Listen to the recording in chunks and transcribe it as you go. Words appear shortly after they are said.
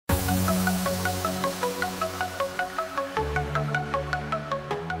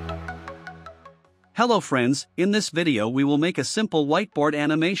Hello friends, in this video we will make a simple whiteboard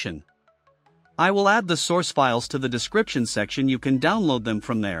animation. I will add the source files to the description section, you can download them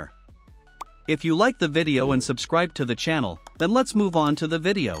from there. If you like the video and subscribe to the channel, then let's move on to the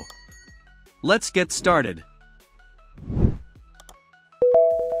video. Let's get started.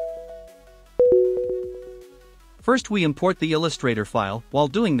 First we import the Illustrator file. While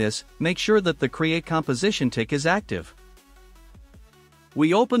doing this, make sure that the Create Composition tick is active.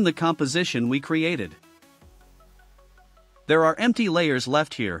 We open the composition we created. There are empty layers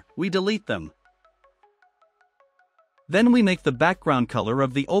left here, we delete them. Then we make the background color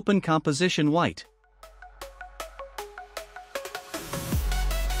of the open composition white.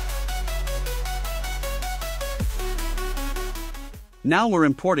 Now we're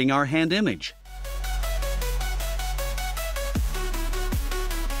importing our hand image.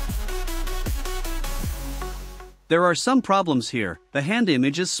 There are some problems here, the hand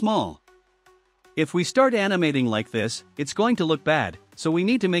image is small. If we start animating like this, it's going to look bad, so we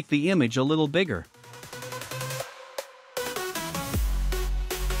need to make the image a little bigger.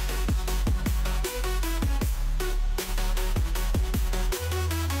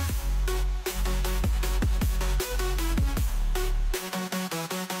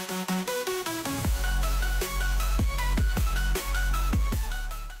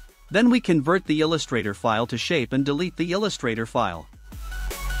 Then we convert the Illustrator file to shape and delete the Illustrator file.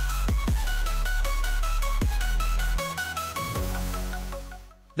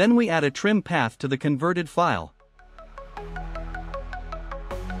 Then we add a trim path to the converted file.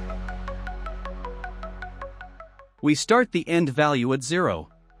 We start the end value at 0.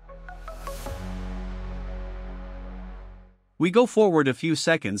 We go forward a few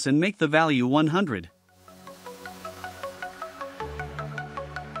seconds and make the value 100.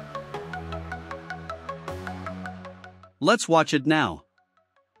 Let's watch it now.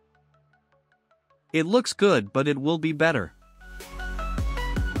 It looks good, but it will be better.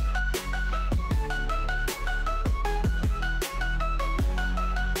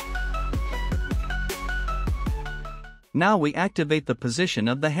 Now we activate the position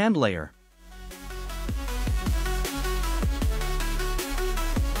of the hand layer.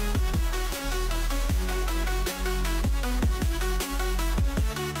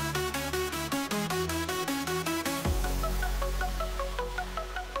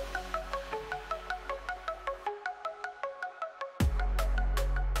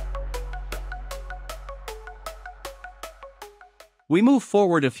 We move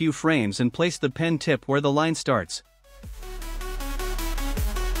forward a few frames and place the pen tip where the line starts.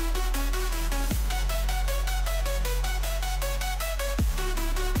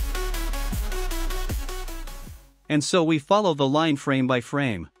 And so we follow the line frame by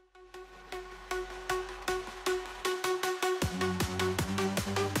frame.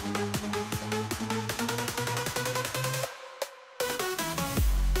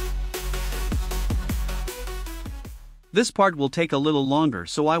 This part will take a little longer,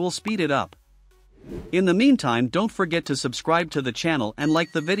 so I will speed it up. In the meantime, don't forget to subscribe to the channel and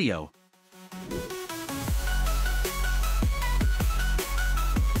like the video.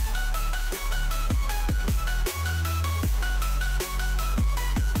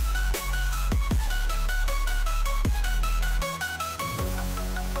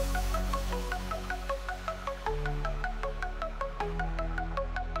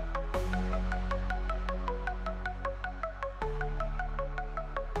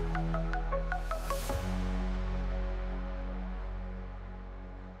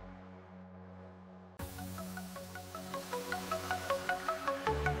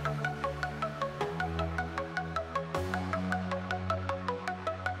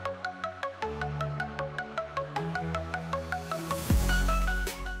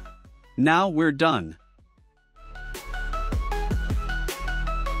 Now we're done.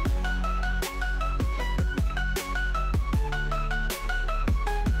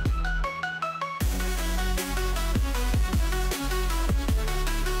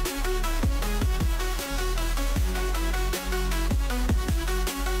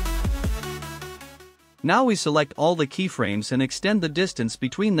 Now we select all the keyframes and extend the distance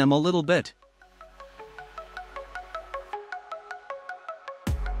between them a little bit.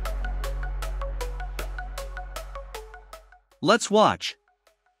 Let's watch.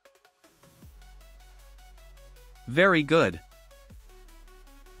 Very good.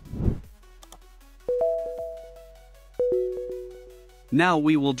 Now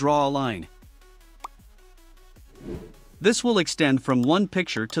we will draw a line. This will extend from one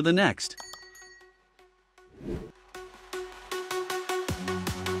picture to the next.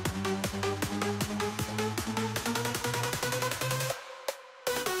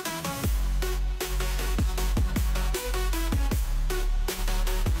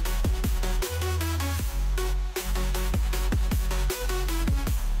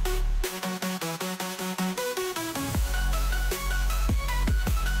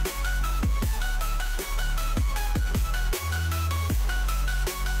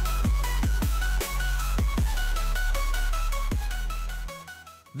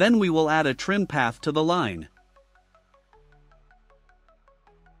 Then we will add a trim path to the line.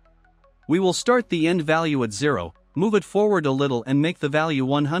 We will start the end value at 0, move it forward a little and make the value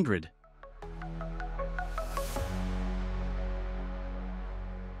 100.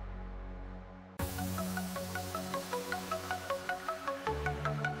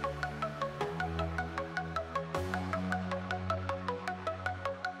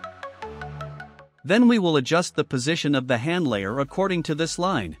 Then we will adjust the position of the hand layer according to this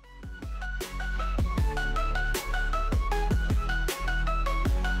line.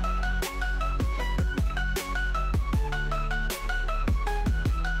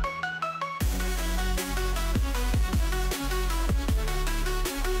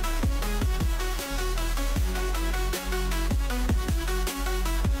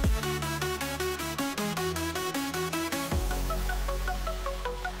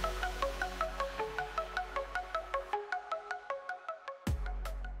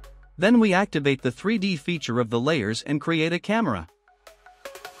 Then we activate the 3D feature of the layers and create a camera.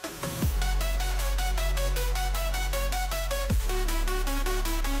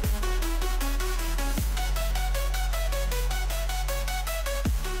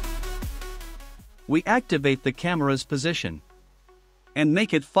 We activate the camera's position and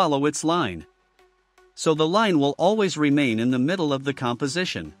make it follow its line. So the line will always remain in the middle of the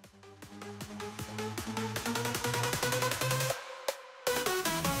composition.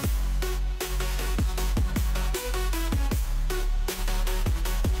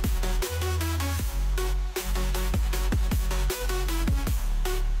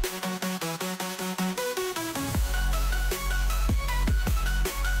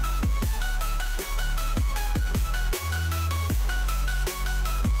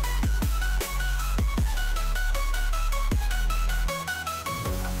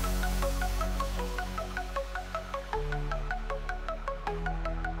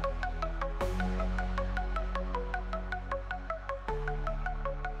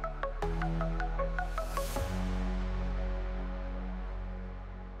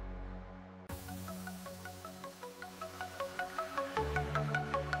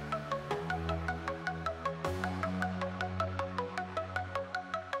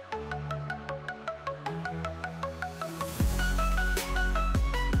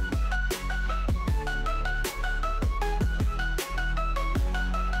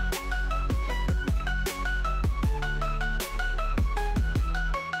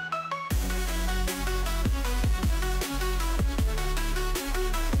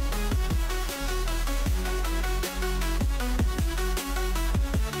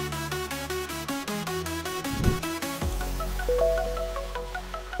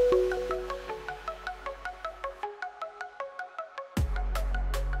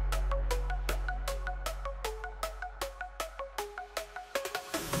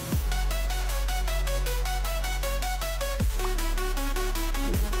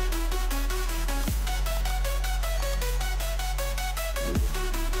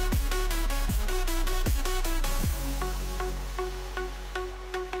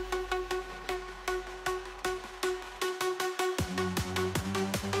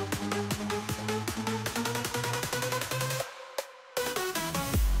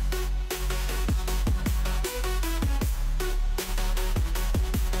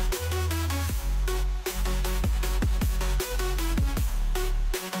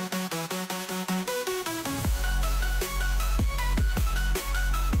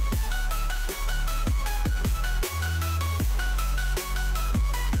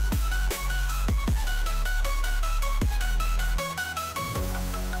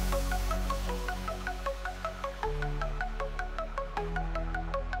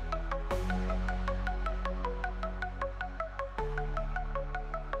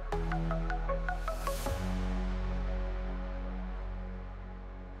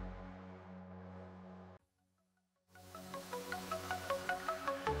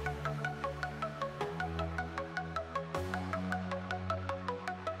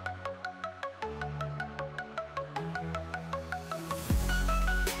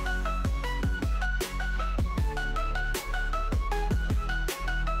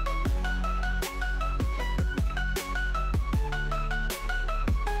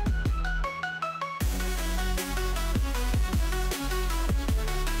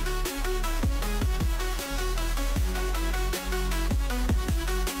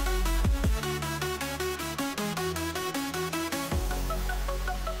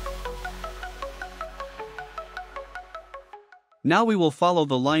 Now we will follow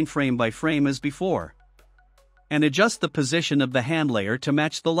the line frame by frame as before, and adjust the position of the hand layer to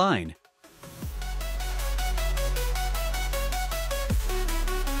match the line.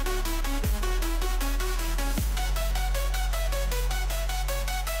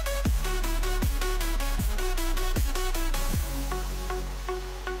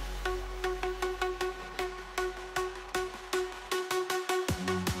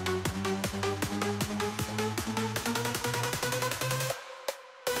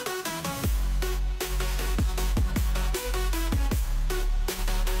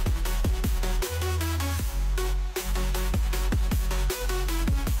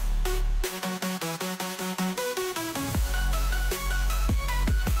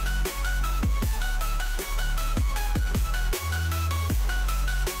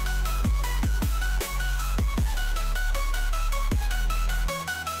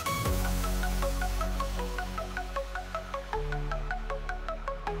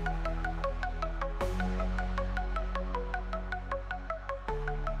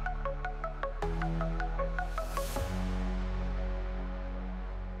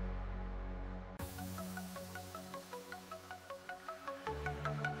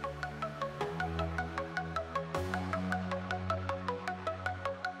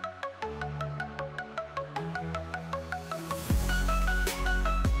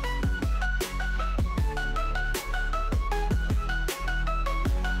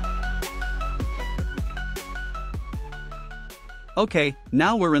 Okay,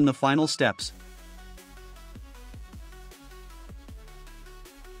 now we're in the final steps.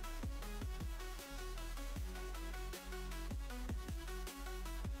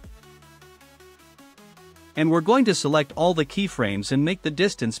 And we're going to select all the keyframes and make the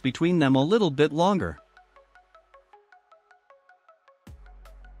distance between them a little bit longer.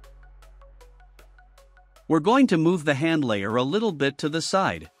 We're going to move the hand layer a little bit to the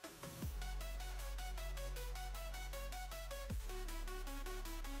side.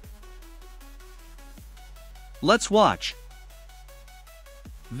 Let's watch.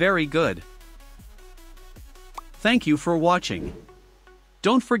 Very good. Thank you for watching.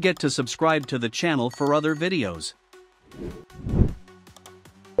 Don't forget to subscribe to the channel for other videos.